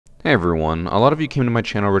Hey everyone, a lot of you came to my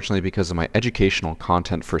channel originally because of my educational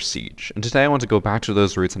content for Siege, and today I want to go back to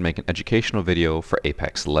those roots and make an educational video for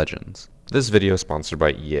Apex Legends. This video is sponsored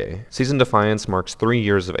by EA. Season Defiance marks 3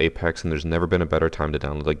 years of Apex and there's never been a better time to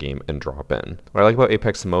download the game and drop in. What I like about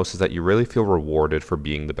Apex the most is that you really feel rewarded for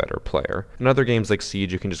being the better player. In other games like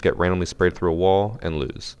Siege, you can just get randomly sprayed through a wall and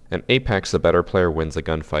lose. In Apex, the better player wins a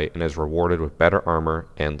gunfight and is rewarded with better armor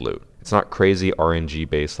and loot. It's not crazy RNG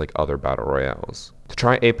based like other battle royales. To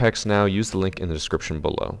try Apex now, use the link in the description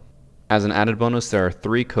below. As an added bonus, there are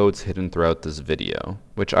 3 codes hidden throughout this video,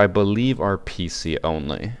 which I believe are PC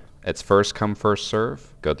only. It's first come first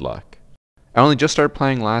serve, good luck. I only just started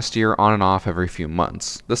playing last year on and off every few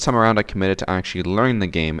months. This time around I committed to actually learning the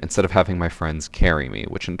game instead of having my friends carry me,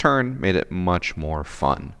 which in turn made it much more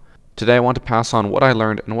fun. Today I want to pass on what I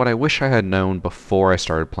learned and what I wish I had known before I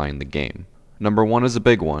started playing the game. Number 1 is a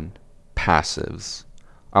big one, passives.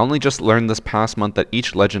 I only just learned this past month that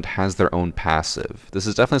each legend has their own passive. This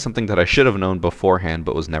is definitely something that I should have known beforehand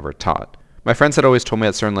but was never taught. My friends had always told me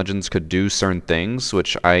that certain legends could do certain things,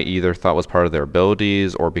 which I either thought was part of their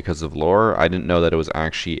abilities or because of lore. I didn't know that it was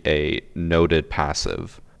actually a noted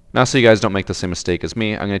passive. Now so you guys don't make the same mistake as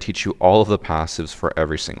me, I'm going to teach you all of the passives for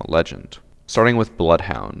every single legend. Starting with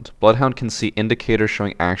Bloodhound. Bloodhound can see indicators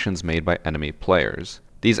showing actions made by enemy players.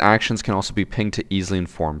 These actions can also be pinged to easily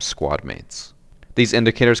inform squad mates. These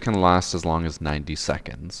indicators can last as long as 90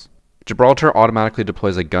 seconds. Gibraltar automatically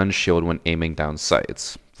deploys a gun shield when aiming down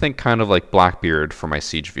sights. Think kind of like Blackbeard for my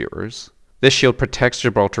Siege viewers. This shield protects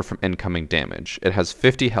Gibraltar from incoming damage. It has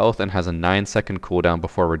 50 health and has a 9-second cooldown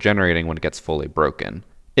before regenerating when it gets fully broken.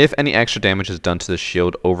 If any extra damage is done to the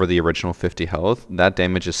shield over the original 50 health, that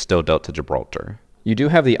damage is still dealt to Gibraltar. You do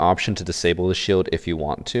have the option to disable the shield if you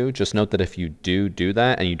want to. Just note that if you do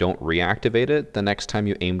that and you don't reactivate it, the next time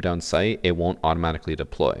you aim down sight, it won't automatically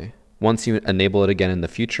deploy. Once you enable it again in the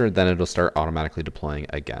future, then it'll start automatically deploying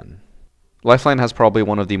again. Lifeline has probably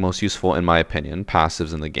one of the most useful, in my opinion,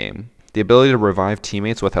 passives in the game. The ability to revive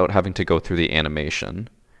teammates without having to go through the animation.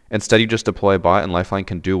 Instead, you just deploy a bot and Lifeline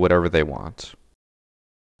can do whatever they want.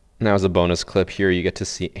 Now as a bonus clip here, you get to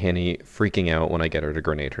see Annie freaking out when I get her to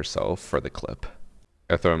grenade herself for the clip.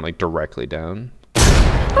 I throw him like directly down.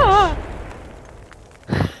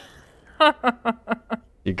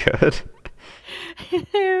 You good? It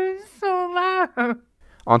was so loud.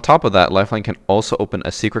 On top of that, Lifeline can also open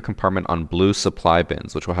a secret compartment on blue supply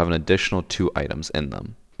bins, which will have an additional 2 items in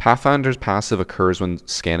them. Pathfinder's passive occurs when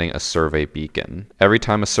scanning a survey beacon. Every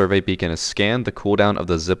time a survey beacon is scanned, the cooldown of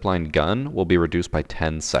the zipline gun will be reduced by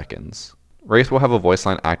 10 seconds. Wraith will have a voice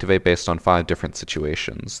line activate based on 5 different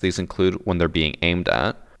situations. These include when they're being aimed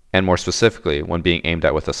at, and more specifically, when being aimed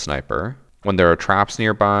at with a sniper, when there are traps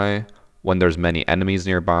nearby, when there's many enemies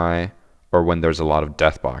nearby, or when there's a lot of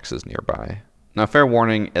death boxes nearby. Now fair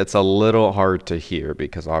warning, it's a little hard to hear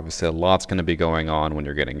because obviously a lot's going to be going on when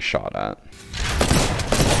you're getting shot at.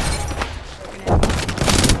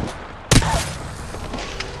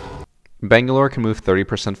 Bangalore can move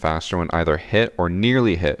 30% faster when either hit or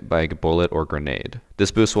nearly hit by a bullet or grenade.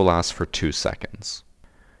 This boost will last for 2 seconds.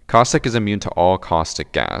 Caustic is immune to all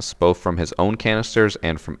caustic gas, both from his own canisters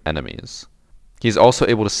and from enemies. He's also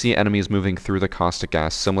able to see enemies moving through the caustic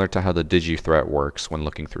gas, similar to how the Digi-threat works when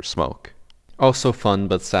looking through smoke. Also fun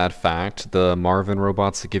but sad fact, the Marvin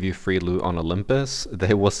robots that give you free loot on Olympus,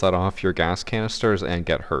 they will set off your gas canisters and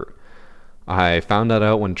get hurt. I found that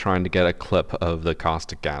out when trying to get a clip of the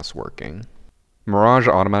caustic gas working. Mirage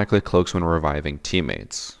automatically cloaks when reviving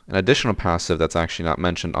teammates. An additional passive that's actually not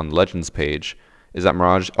mentioned on the Legends page is that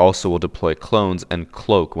Mirage also will deploy clones and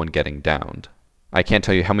cloak when getting downed. I can't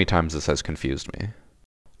tell you how many times this has confused me.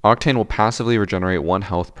 Octane will passively regenerate 1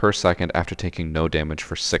 health per second after taking no damage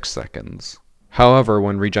for 6 seconds. However,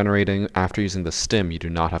 when regenerating after using the stim, you do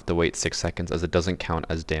not have to wait 6 seconds as it doesn't count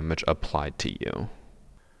as damage applied to you.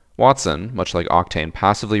 Watson, much like Octane,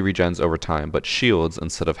 passively regens over time, but shields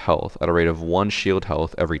instead of health at a rate of 1 shield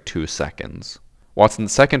health every 2 seconds.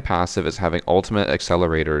 Watson's second passive is having ultimate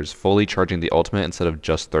accelerators, fully charging the ultimate instead of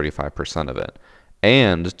just 35% of it,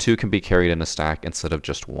 and 2 can be carried in a stack instead of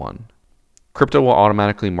just 1. Crypto will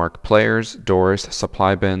automatically mark players, doors,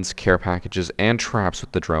 supply bins, care packages, and traps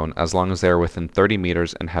with the drone as long as they are within 30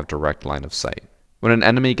 meters and have direct line of sight. When an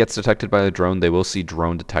enemy gets detected by the drone, they will see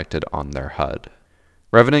drone detected on their HUD.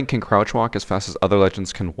 Revenant can crouch walk as fast as other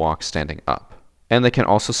legends can walk standing up, and they can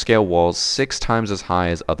also scale walls 6 times as high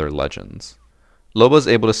as other legends. Loba is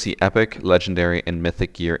able to see epic, legendary, and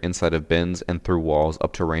mythic gear inside of bins and through walls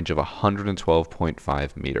up to a range of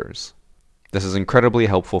 112.5 meters. This is incredibly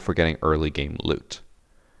helpful for getting early game loot.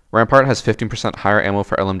 Rampart has 15% higher ammo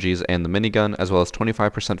for LMGs and the minigun, as well as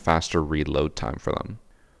 25% faster reload time for them.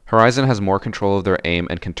 Horizon has more control of their aim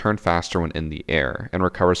and can turn faster when in the air, and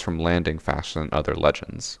recovers from landing faster than other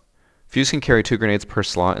legends. Fuse can carry 2 grenades per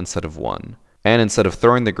slot instead of 1, and instead of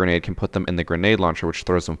throwing the grenade can put them in the grenade launcher, which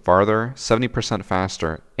throws them farther, 70%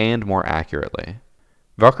 faster, and more accurately.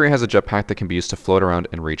 Valkyrie has a jetpack that can be used to float around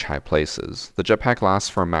and reach high places. The jetpack lasts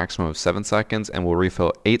for a maximum of 7 seconds and will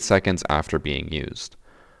refill 8 seconds after being used.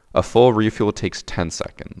 A full refuel takes 10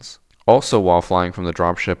 seconds. Also, while flying from the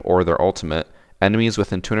dropship or their ultimate, enemies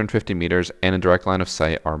within 250 meters and in direct line of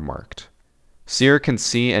sight are marked. Seer can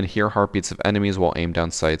see and hear heartbeats of enemies while aimed down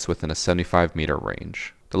sights within a 75-meter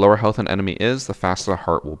range. The lower health an enemy is, the faster the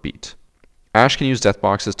heart will beat. Ash can use death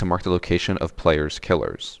boxes to mark the location of players'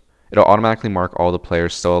 killers. It'll automatically mark all the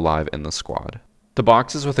players still alive in the squad. The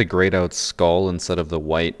boxes with a grayed out skull instead of the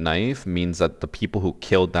white knife means that the people who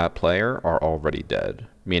killed that player are already dead,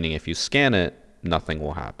 meaning if you scan it, nothing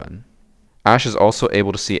will happen. Ash is also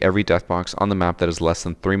able to see every death box on the map that is less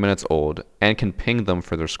than 3 minutes old and can ping them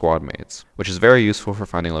for their squad mates, which is very useful for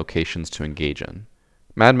finding locations to engage in.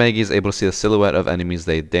 Mad Maggie is able to see the silhouette of enemies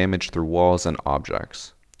they damage through walls and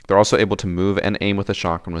objects. They're also able to move and aim with a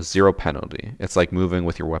shotgun with 0 penalty. It's like moving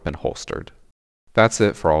with your weapon holstered. That's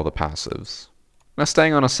it for all the passives. Now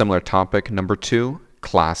staying on a similar topic, number 2,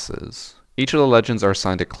 classes. Each of the legends are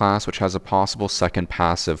assigned a class which has a possible second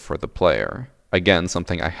passive for the player. Again,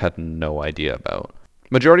 something I had no idea about.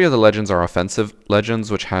 Majority of the legends are offensive legends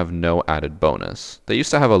which have no added bonus. They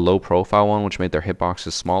used to have a low profile one which made their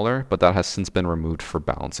hitboxes smaller, but that has since been removed for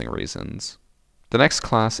balancing reasons. The next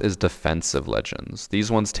class is defensive legends. These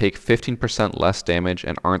ones take 15% less damage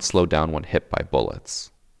and aren't slowed down when hit by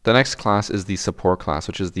bullets. The next class is the support class,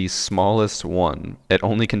 which is the smallest one. It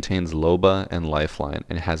only contains Loba and Lifeline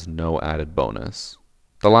and has no added bonus.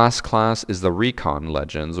 The last class is the recon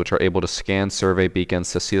legends, which are able to scan survey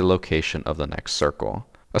beacons to see the location of the next circle.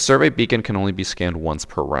 A survey beacon can only be scanned once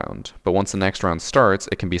per round, but once the next round starts,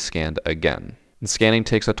 it can be scanned again. And scanning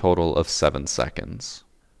takes a total of 7 seconds.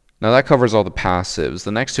 Now that covers all the passives.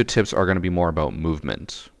 The next 2 tips are going to be more about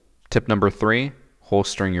movement. Tip number 3,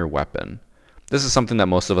 holstering your weapon. This is something that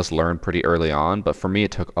most of us learned pretty early on, but for me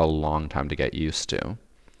it took a long time to get used to.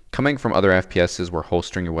 Coming from other FPSs where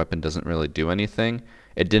holstering your weapon doesn't really do anything,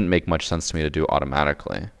 it didn't make much sense to me to do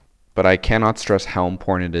automatically. But I cannot stress how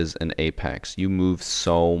important it is in Apex. You move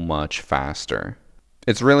so much faster.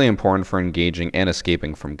 It's really important for engaging and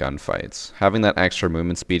escaping from gunfights. Having that extra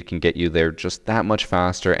movement speed can get you there just that much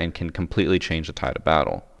faster and can completely change the tide of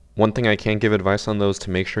battle. One thing I can give advice on though is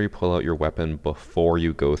to make sure you pull out your weapon before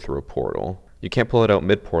you go through a portal. You can't pull it out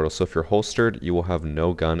mid-portal, so if you're holstered, you will have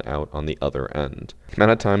no gun out on the other end. The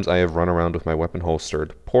amount of times I have run around with my weapon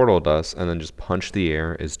holstered, portaled us, and then just punched the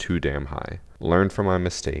air is too damn high. Learn from my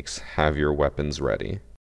mistakes, have your weapons ready.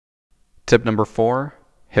 Tip number 4,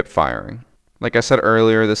 hip firing. Like I said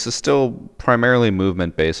earlier, this is still primarily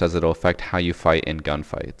movement based as it'll affect how you fight in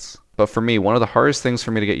gunfights. But for me, one of the hardest things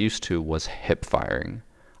for me to get used to was hip firing.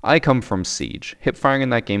 I come from Siege. Hip firing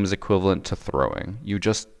in that game is equivalent to throwing. You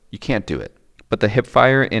can't do it. But the hip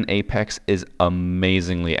fire in Apex is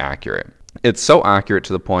amazingly accurate. It's so accurate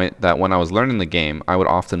to the point that when I was learning the game, I would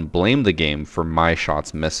often blame the game for my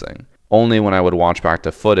shots missing. Only when I would watch back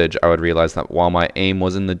to footage, I would realize that while my aim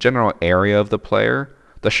was in the general area of the player,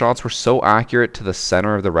 the shots were so accurate to the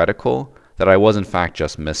center of the reticle that I was in fact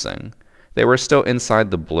just missing. They were still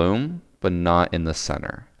inside the bloom, but not in the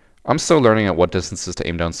center. I'm still learning at what distances to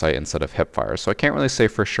aim down sight instead of hip fire, so I can't really say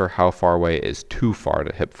for sure how far away is too far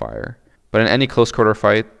to hip fire. But in any close quarter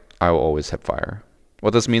fight, I will always hip fire.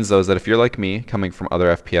 What this means though is that if you're like me, coming from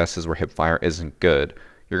other FPSs where hip fire isn't good,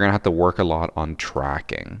 you're going to have to work a lot on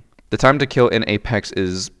tracking. The time to kill in Apex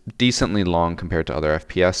is decently long compared to other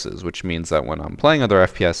FPSs, which means that when I'm playing other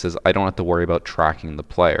FPSs, I don't have to worry about tracking the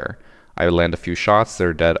player. I land a few shots,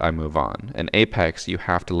 they're dead, I move on. In Apex, you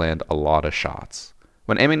have to land a lot of shots.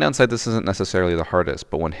 When aiming down sight, this isn't necessarily the hardest,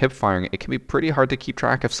 but when hip firing, it can be pretty hard to keep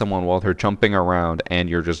track of someone while they're jumping around and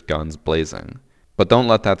you're just guns blazing. But don't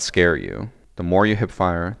let that scare you. The more you hip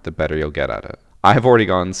fire, the better you'll get at it. I have already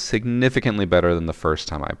gotten significantly better than the first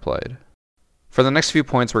time I played. For the next few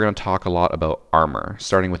points, we're going to talk a lot about armor,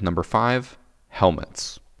 starting with number 5,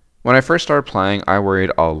 helmets. When I first started playing, I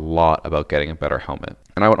worried a lot about getting a better helmet,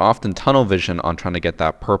 and I would often tunnel vision on trying to get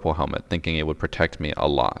that purple helmet, thinking it would protect me a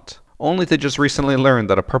lot. Only to just recently learn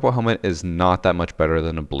that a purple helmet is not that much better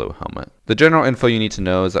than a blue helmet. The general info you need to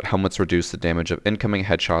know is that helmets reduce the damage of incoming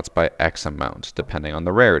headshots by X amount, depending on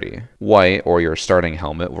the rarity. White, or your starting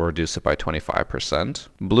helmet, will reduce it by 25%.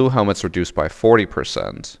 Blue helmets reduce by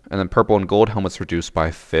 40%. And then purple and gold helmets reduce by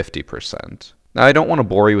 50%. Now I don't want to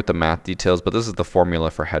bore you with the math details, but this is the formula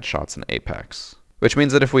for headshots in Apex. Which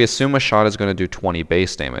means that if we assume a shot is going to do 20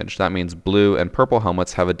 base damage, that means blue and purple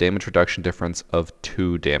helmets have a damage reduction difference of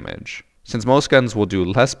 2 damage. Since most guns will do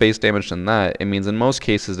less base damage than that, it means in most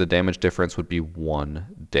cases the damage difference would be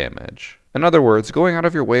 1 damage. In other words, going out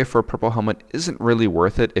of your way for a purple helmet isn't really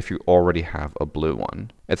worth it if you already have a blue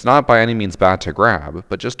one. It's not by any means bad to grab,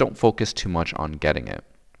 but just don't focus too much on getting it.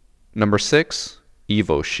 Number 6,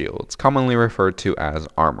 Evo Shields, commonly referred to as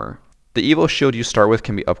armor. The Evo shield you start with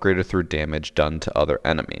can be upgraded through damage done to other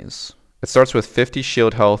enemies. It starts with 50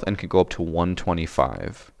 shield health and can go up to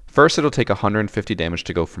 125. First, it'll take 150 damage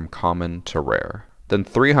to go from common to rare, then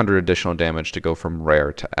 300 additional damage to go from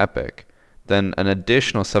rare to epic, then an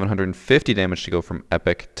additional 750 damage to go from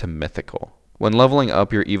epic to mythical. When leveling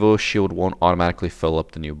up, your Evo shield won't automatically fill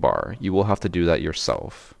up the new bar. You will have to do that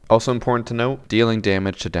yourself. Also important to note, dealing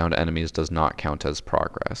damage to downed enemies does not count as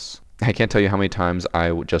progress. I can't tell you how many times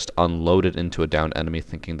I just unloaded into a downed enemy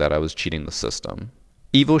thinking that I was cheating the system.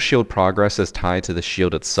 Evo shield progress is tied to the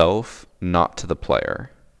shield itself, not to the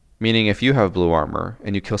player. Meaning if you have blue armor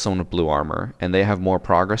and you kill someone with blue armor and they have more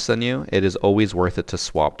progress than you, it is always worth it to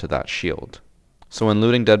swap to that shield. So when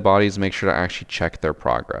looting dead bodies, make sure to actually check their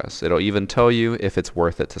progress. It'll even tell you if it's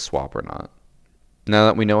worth it to swap or not. Now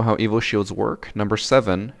that we know how Evo shields work, number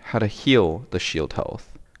 7, how to heal the shield health.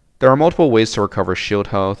 There are multiple ways to recover shield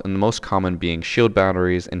health, and the most common being shield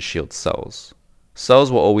batteries and shield cells.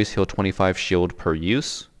 Cells will always heal 25 shield per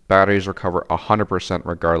use. Batteries recover 100%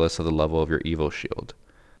 regardless of the level of your Evo shield.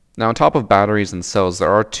 Now on top of batteries and cells,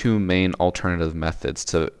 there are 2 main alternative methods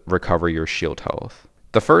to recover your shield health.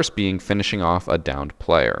 The first being finishing off a downed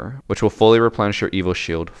player, which will fully replenish your Evo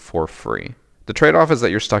shield for free. The trade-off is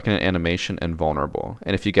that you're stuck in an animation and vulnerable,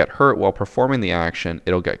 and if you get hurt while performing the action,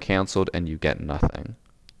 it'll get cancelled and you get nothing.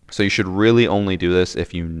 So you should really only do this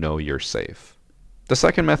if you know you're safe. The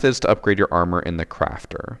second method is to upgrade your armor in the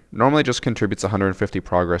crafter. Normally just contributes 150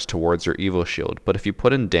 progress towards your Evo shield, but if you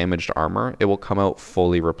put in damaged armor, it will come out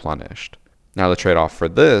fully replenished. Now the trade-off for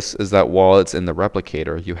this is that while it's in the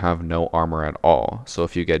replicator, you have no armor at all. So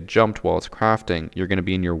if you get jumped while it's crafting, you're going to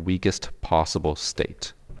be in your weakest possible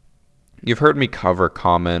state. You've heard me cover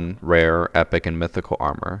common, rare, epic, and mythical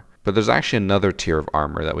armor, but there's actually another tier of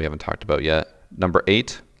armor that we haven't talked about yet. Number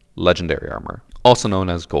 8, legendary armor, also known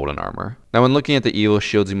as golden armor. Now when looking at the Evo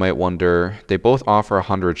shields, you might wonder, they both offer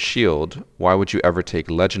 100 shield, why would you ever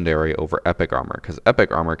take legendary over epic armor? Because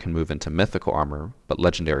epic armor can move into mythical armor, but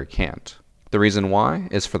legendary can't. The reason why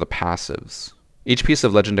is for the passives. Each piece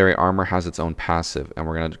of legendary armor has its own passive, and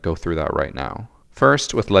we're going to go through that right now.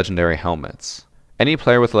 First, with legendary helmets. Any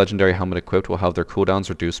player with a legendary helmet equipped will have their cooldowns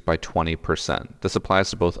reduced by 20%. This applies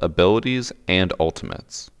to both abilities and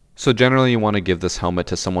ultimates. So generally you want to give this helmet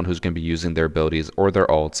to someone who's going to be using their abilities or their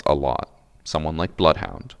ults a lot. Someone like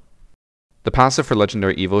Bloodhound. The passive for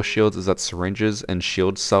legendary Evo shields is that syringes and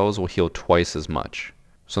shield cells will heal twice as much.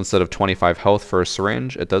 So instead of 25 health for a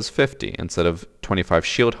syringe, it does 50. Instead of 25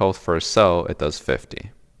 shield health for a cell, it does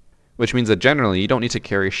 50. Which means that generally you don't need to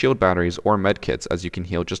carry shield batteries or medkits, as you can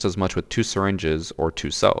heal just as much with 2 syringes or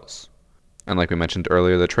 2 cells. And like we mentioned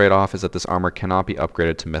earlier, the trade-off is that this armor cannot be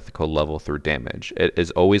upgraded to mythical level through damage. It is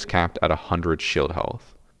always capped at 100 shield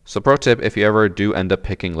health. So pro tip, if you ever do end up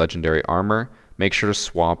picking legendary armor, make sure to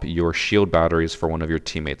swap your shield batteries for one of your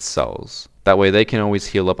teammates' cells. That way they can always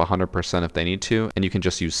heal up 100% if they need to, and you can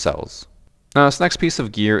just use cells. Now this next piece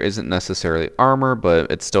of gear isn't necessarily armor,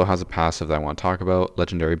 but it still has a passive that I want to talk about,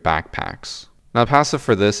 legendary backpacks. Now the passive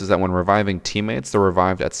for this is that when reviving teammates, they're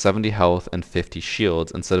revived at 70 health and 50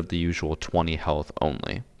 shields instead of the usual 20 health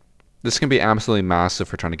only. This can be absolutely massive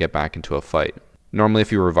for trying to get back into a fight. Normally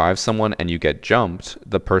if you revive someone and you get jumped,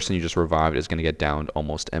 the person you just revived is going to get downed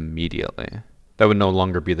almost immediately. That would no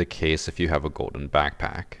longer be the case if you have a golden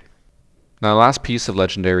backpack. Now the last piece of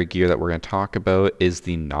legendary gear that we're going to talk about is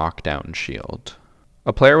the knockdown shield.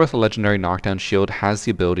 A player with a legendary knockdown shield has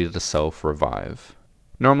the ability to self-revive.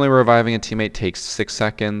 Normally reviving a teammate takes 6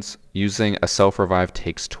 seconds, using a self-revive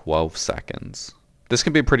takes 12 seconds. This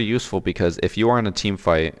can be pretty useful because if you are in a team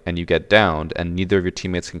fight and you get downed and neither of your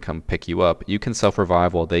teammates can come pick you up, you can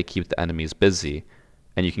self-revive while they keep the enemies busy,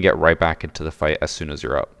 and you can get right back into the fight as soon as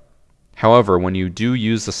you're up. However, when you do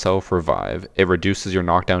use the self-revive, it reduces your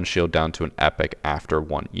knockdown shield down to an epic after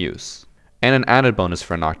 1 use. And an added bonus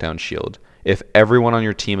for a knockdown shield, if everyone on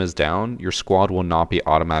your team is down, your squad will not be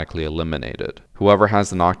automatically eliminated. Whoever has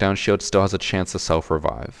the knockdown shield still has a chance to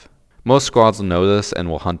self-revive. Most squads will know this and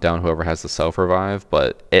will hunt down whoever has the self-revive,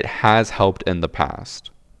 but it has helped in the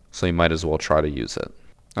past, so you might as well try to use it.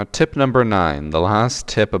 Now tip number 9, the last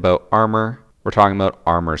tip about armor. We're talking about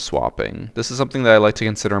armor swapping. This is something that I like to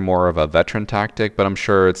consider more of a veteran tactic, but I'm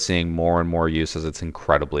sure it's seeing more and more use as it's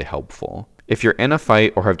incredibly helpful. If you're in a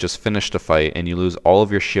fight or have just finished a fight and you lose all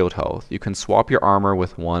of your shield health, you can swap your armor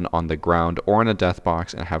with one on the ground or in a death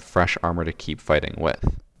box and have fresh armor to keep fighting with.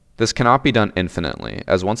 This cannot be done infinitely,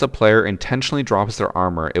 as once a player intentionally drops their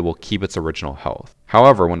armor, it will keep its original health.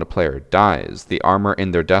 However, when a player dies, the armor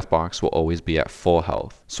in their death box will always be at full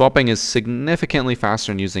health. Swapping is significantly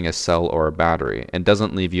faster than using a cell or a battery, and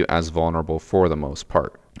doesn't leave you as vulnerable for the most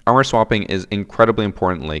part. Armor swapping is incredibly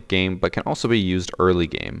important late game, but can also be used early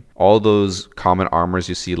game. All those common armors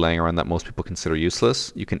you see laying around that most people consider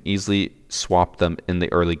useless, you can easily swap them in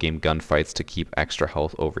the early game gunfights to keep extra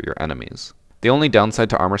health over your enemies. The only downside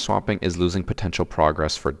to armor swapping is losing potential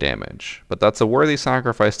progress for damage, but that's a worthy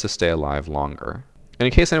sacrifice to stay alive longer. And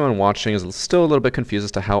in case anyone watching is still a little bit confused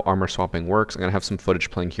as to how armor swapping works, I'm going to have some footage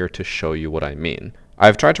playing here to show you what I mean.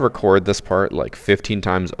 I've tried to record this part like 15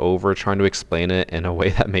 times over trying to explain it in a way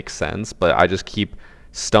that makes sense, but I just keep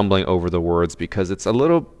stumbling over the words because it's a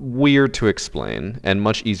little weird to explain and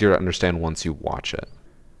much easier to understand once you watch it.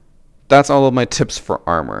 That's all of my tips for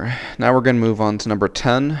armor. Now we're going to move on to number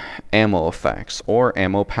 10, ammo effects, or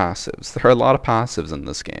ammo passives. There are a lot of passives in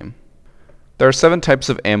this game. There are 7 types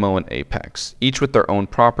of ammo in Apex, each with their own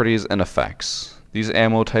properties and effects. These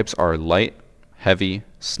ammo types are light, heavy,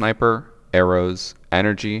 sniper, arrows,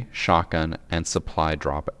 energy, shotgun, and supply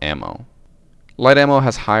drop ammo. Light ammo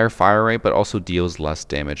has higher fire rate but also deals less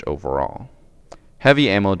damage overall. Heavy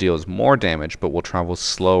ammo deals more damage but will travel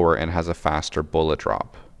slower and has a faster bullet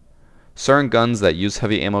drop. Certain guns that use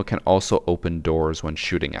heavy ammo can also open doors when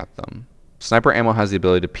shooting at them. Sniper ammo has the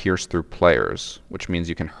ability to pierce through players, which means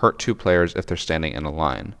you can hurt 2 players if they're standing in a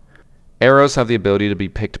line. Arrows have the ability to be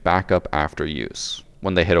picked back up after use.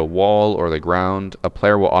 When they hit a wall or the ground, a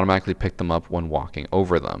player will automatically pick them up when walking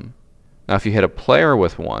over them. Now if you hit a player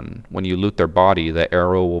with one, when you loot their body, the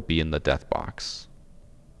arrow will be in the death box.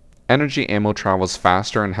 Energy ammo travels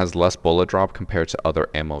faster and has less bullet drop compared to other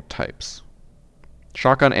ammo types.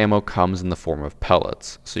 Shotgun ammo comes in the form of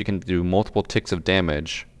pellets, so you can do multiple ticks of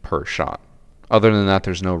damage per shot. Other than that,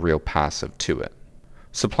 there's no real passive to it.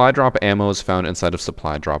 Supply drop ammo is found inside of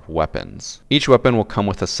supply drop weapons. Each weapon will come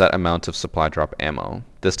with a set amount of supply drop ammo.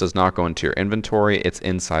 This does not go into your inventory, it's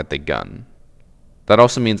inside the gun. That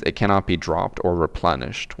also means it cannot be dropped or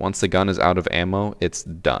replenished. Once the gun is out of ammo, it's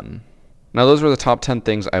done. Now those were the top 10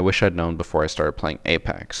 things I wish I'd known before I started playing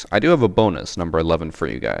Apex. I do have a bonus, number 11 for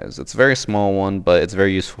you guys. It's a very small one, but it's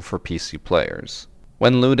very useful for PC players.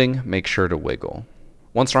 When looting, make sure to wiggle.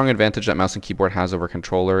 One strong advantage that mouse and keyboard has over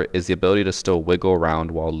controller is the ability to still wiggle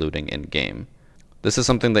around while looting in-game. This is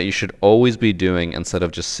something that you should always be doing instead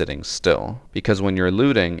of just sitting still, because when you're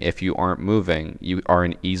looting, if you aren't moving, you are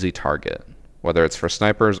an easy target, whether it's for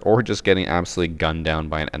snipers or just getting absolutely gunned down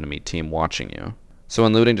by an enemy team watching you. So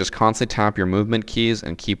when looting, just constantly tap your movement keys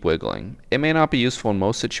and keep wiggling. It may not be useful in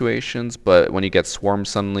most situations, but when you get swarmed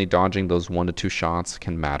suddenly, dodging those 1 to 2 shots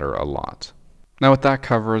can matter a lot. Now with that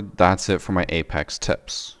covered, that's it for my Apex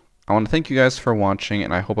tips. I want to thank you guys for watching,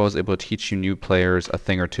 and I hope I was able to teach you new players a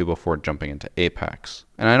thing or two before jumping into Apex.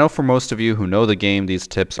 And I know for most of you who know the game, these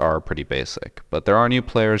tips are pretty basic, but there are new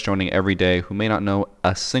players joining every day who may not know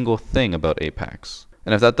a single thing about Apex.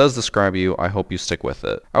 And if that does describe you, I hope you stick with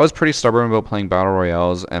it. I was pretty stubborn about playing Battle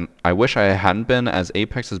Royales, and I wish I hadn't been, as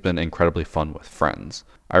Apex has been incredibly fun with friends.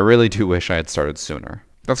 I really do wish I had started sooner.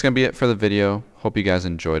 That's going to be it for the video. Hope you guys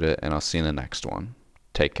enjoyed it, and I'll see you in the next one.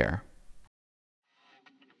 Take care.